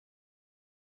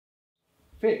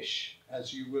fish,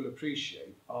 as you will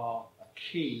appreciate, are a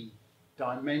key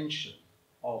dimension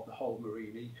of the whole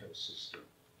marine ecosystem.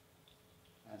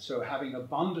 And so having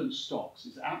abundant stocks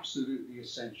is absolutely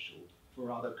essential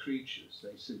for other creatures.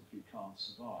 They simply can't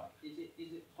survive. Is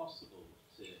it possible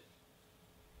to,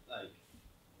 like,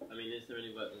 I mean, is there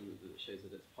any work that shows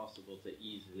that it's possible to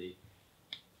easily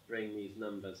bring these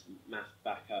numbers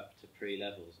back up to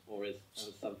pre-levels, or has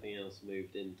something else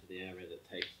moved into the area that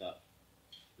takes up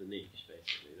the niche,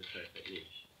 basically, the trophic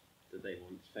niche? Do they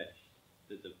want fish?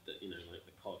 You know, like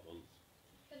the cod wants.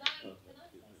 Can I say something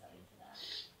to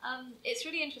that? It's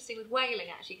really interesting with whaling,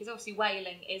 actually, because obviously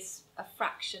whaling is a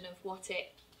fraction of what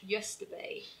it used to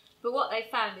be. But what they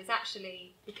found is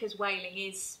actually, because whaling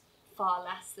is far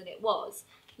less than it was,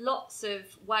 lots of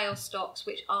whale stocks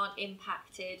which aren't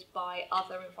impacted by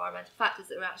other environmental factors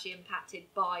that are actually impacted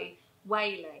by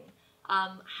whaling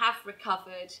have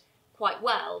recovered quite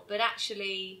well, but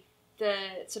actually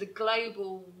the sort of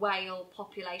global whale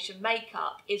population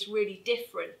makeup is really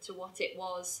different to what it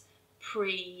was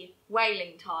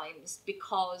pre-whaling times,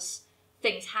 because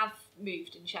things have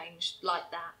moved and changed like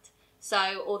that.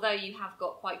 So although you have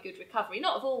got quite good recovery,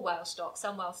 not of all whale stocks,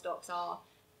 some whale stocks are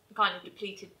kind of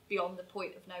depleted beyond the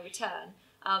point of no return,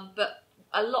 but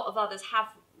a lot of others have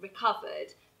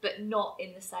recovered, but not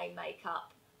in the same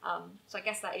makeup. So I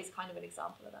guess that is kind of an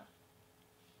example of that.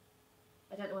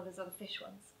 I don't know whether there's other fish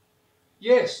ones.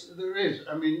 Yes, there is.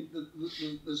 I mean,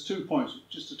 there's 2 points.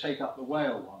 Just to take up the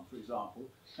whale one, for example.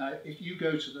 If you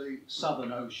go to the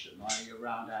Southern Ocean, i.e.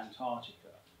 around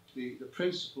Antarctica, the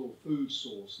principal food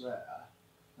source there,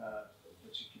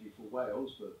 particularly for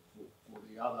whales, but for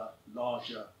the other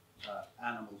larger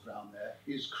animals around there,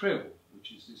 is krill,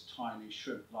 which is this tiny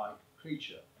shrimp-like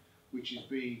creature, which is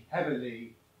being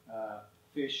heavily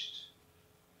fished.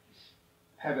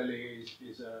 Heavily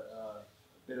is a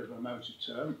bit of a emotive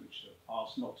term, which I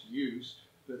asked not to use,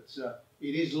 but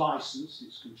it is licensed.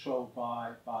 It's controlled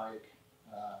by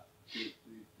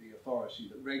the authority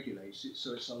that regulates it,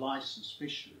 so it's a licensed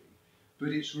fishery. But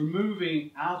it's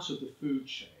removing out of the food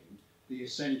chain the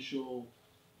essential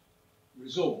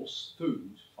resource,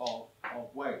 food, of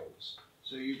whales.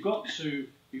 So you've got to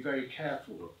be very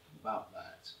careful about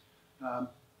that.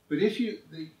 But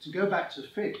to go back to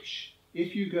fish,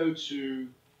 if you go to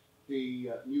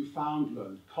the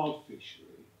Newfoundland cod fishery,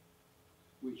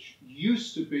 which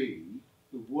used to be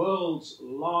the world's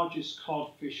largest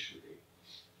cod fishery,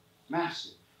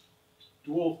 massive,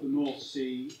 dwarfed the North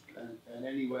Sea and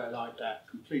anywhere like that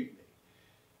completely.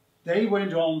 They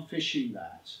went on fishing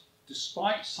that,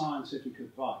 despite scientific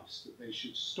advice that they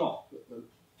should stop at the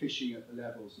fishing at the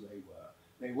levels they were.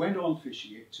 They went on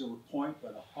fishing it till the point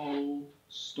where the whole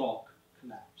stock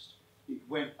collapsed. It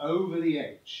went over the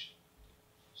edge.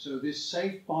 So this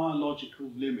safe biological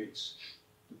limit,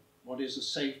 what is a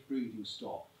safe breeding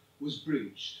stock, was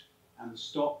breached and the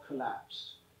stock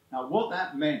collapsed. Now what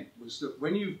that meant was that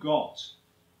when you've got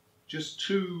just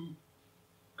 2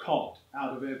 cod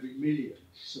out of every million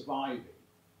surviving,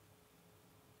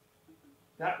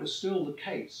 that was still the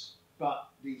case, but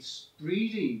the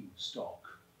breeding stock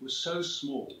was so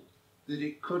small that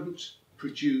it couldn't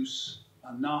produce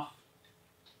enough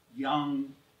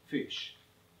young fish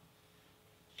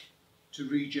to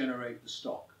regenerate the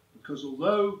stock. Because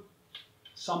although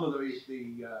some of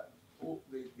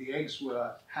the eggs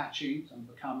were hatching and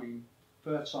becoming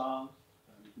fertile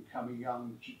and becoming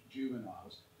young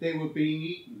juveniles, they were being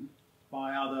eaten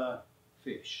by other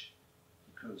fish,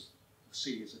 because the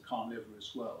sea is a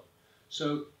carnivorous world.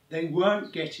 So they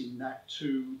weren't getting that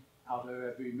 2 out of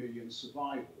every million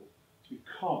survival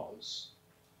because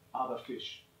other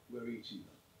fish were eating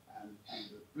them, and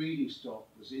the breeding stock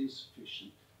was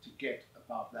insufficient to get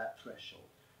above that threshold.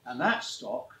 And that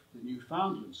stock, the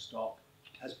Newfoundland stock,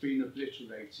 has been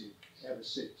obliterated ever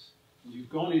since. And you've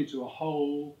gone into a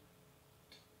whole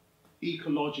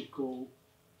ecological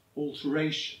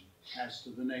alteration as to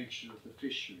the nature of the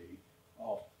fishery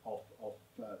of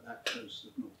that coast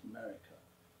of North America.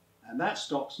 And that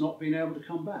stock's not been able to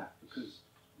come back because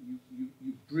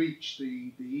you breach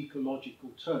the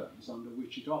ecological terms under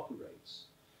which it operates.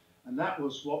 And that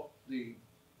was what the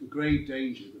grave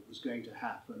danger that was going to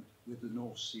happen with the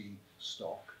North Sea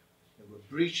stock. They were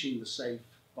breaching the safe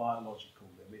biological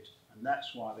limit, and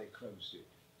that's why they closed it.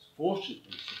 It's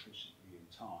fortunately sufficiently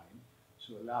in time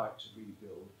to allow it to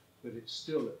rebuild, but it's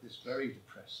still at this very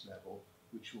depressed level,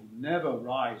 which will never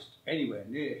rise anywhere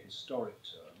near historic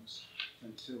terms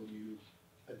until you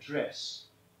address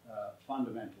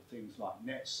fundamental things like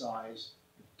net size,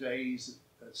 the days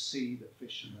at sea that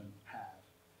fishermen have.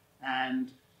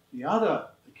 And the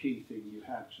key thing you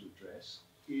have to address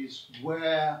is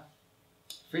where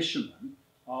fishermen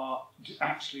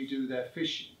actually do their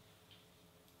fishing.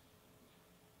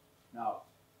 Now,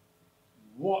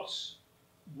 what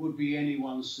would be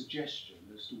anyone's suggestion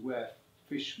as to where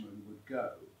fishermen would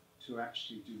go to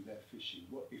actually do their fishing?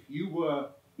 What if you were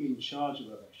in charge of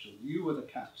a vessel, you were the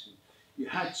captain, you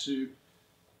had to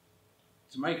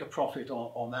make a profit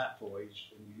on that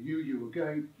voyage, and you were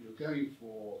going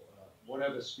for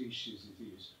whatever species it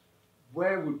is,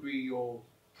 where would be your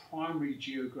primary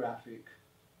geographic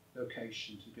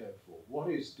location to go for? What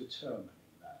is determining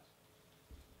that?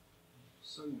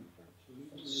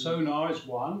 Sonar is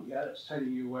one, yeah, that's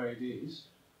telling you where it is,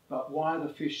 but why are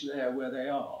the fish there where they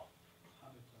are?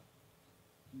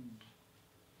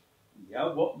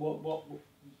 Yeah, what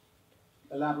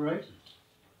elaborate?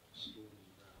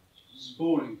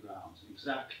 Spawning grounds,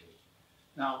 exactly.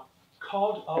 Now,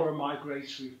 cod are a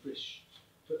migratory fish,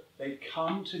 but they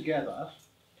come together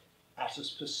at a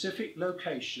specific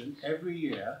location every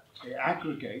year, they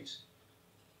aggregate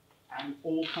and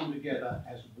all come together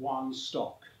as one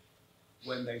stock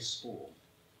when they spawn.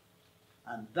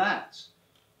 And that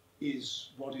is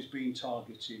what is being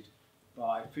targeted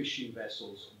by fishing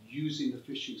vessels using the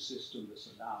fishing system that's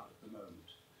allowed at the moment.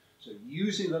 So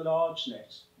using the large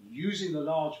nets, using the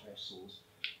large vessels,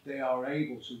 they are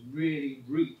able to really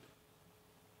reap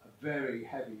a very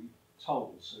heavy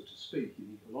toll, so to speak,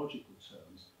 in ecological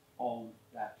terms, on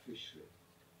that fishery.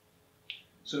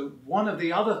 So one of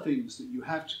the other things that you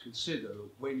have to consider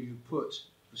when you put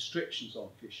restrictions on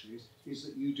fisheries is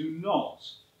that you do not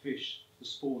fish the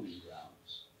spawning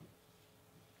grounds.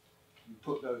 You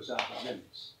put those out of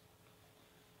limits.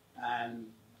 And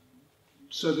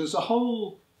so there's a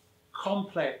whole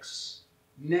complex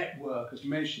network of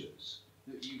measures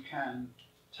that you can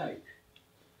take.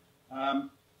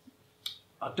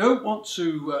 I don't want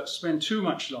to spend too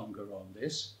much longer on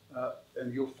this,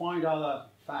 and you'll find other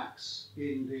facts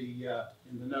in the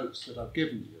notes that I've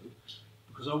given you,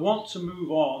 because I want to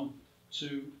move on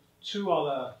to two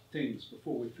other things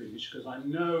before we finish, because I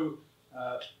know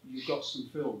you've got some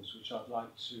films which I'd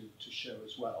like to show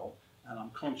as well, and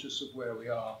I'm conscious of where we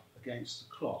are against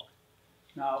the clock.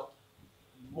 Now,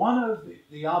 one of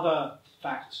the other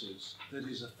factors that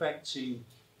is affecting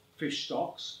fish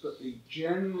stocks, but the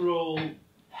general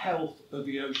health of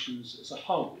the oceans as a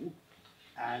whole,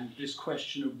 and this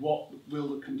question of what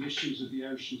will the conditions of the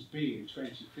oceans be in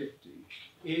 2050,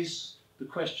 is the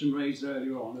question raised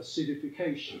earlier on,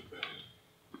 acidification.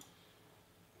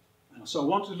 And so I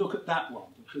want to look at that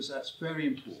one, because that's very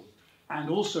important. And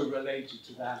also related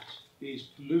to that is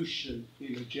pollution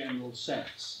in a general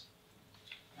sense.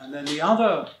 And then the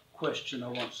other question I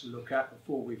want to look at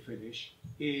before we finish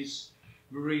is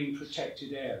marine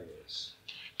protected areas,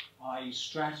 i.e.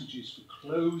 strategies for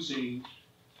closing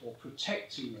or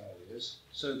protecting areas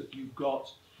so that you've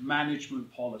got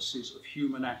management policies of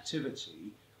human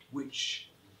activity which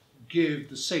give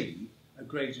the sea a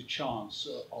greater chance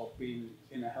of being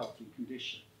in a healthy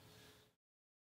condition.